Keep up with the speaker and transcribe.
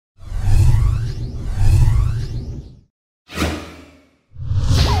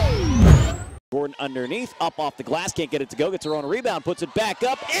Gordon underneath, up off the glass, can't get it to go, gets her own rebound, puts it back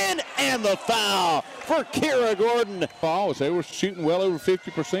up, in, and the foul for Kira Gordon. They were shooting well over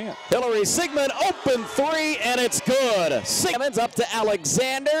 50%. Hillary Sigmund, open three, and it's good. Sigmund's up to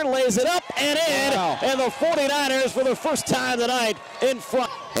Alexander, lays it up and in, wow. And the 49ers for the first time tonight in front.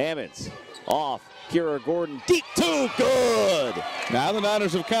 Hammonds off, Kira Gordon, deep two, good. Now the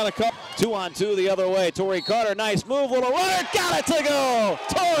Niners have kind of caught. 2-on-2 the other way. Torrey Carter, nice move, little runner, got it to go.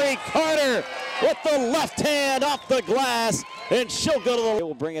 Torrey Carter with the left hand off the glass, and she'll go to the. They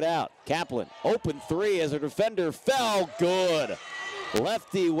will bring it out. Kaplan, open three as her defender fell, good.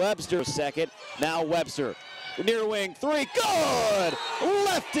 Lefty Webster second, now Webster. Near wing three, good.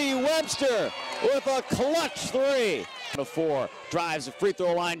 Lefty Webster with a clutch three. 4, drives the free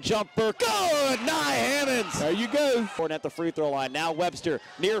throw line, jumper, good. Nye Hammonds. There you go. At the free throw line, now Webster,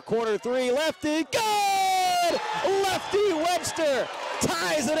 near corner three, lefty, good. Lefty Webster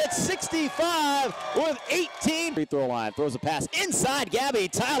ties it at 65 with 18. Free throw line, throws a pass inside, Gabby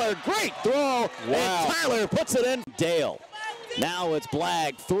Tyler, great throw. Wow. And Tyler puts it in. Dale. Now it's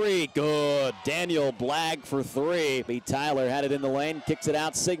Blagg, three, good. Daniel Blagg for three. B. Tyler had it in the lane, kicks it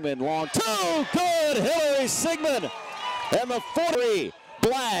out, Sigmund, long two, good. Hillary Sigmund. And the 40,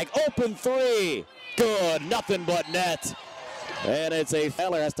 Blagg, open three, good, nothing but net. And it's a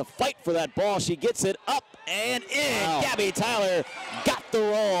Tyler has to fight for that ball. She gets it up and in. Wow. Gabby Tyler got the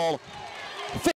roll.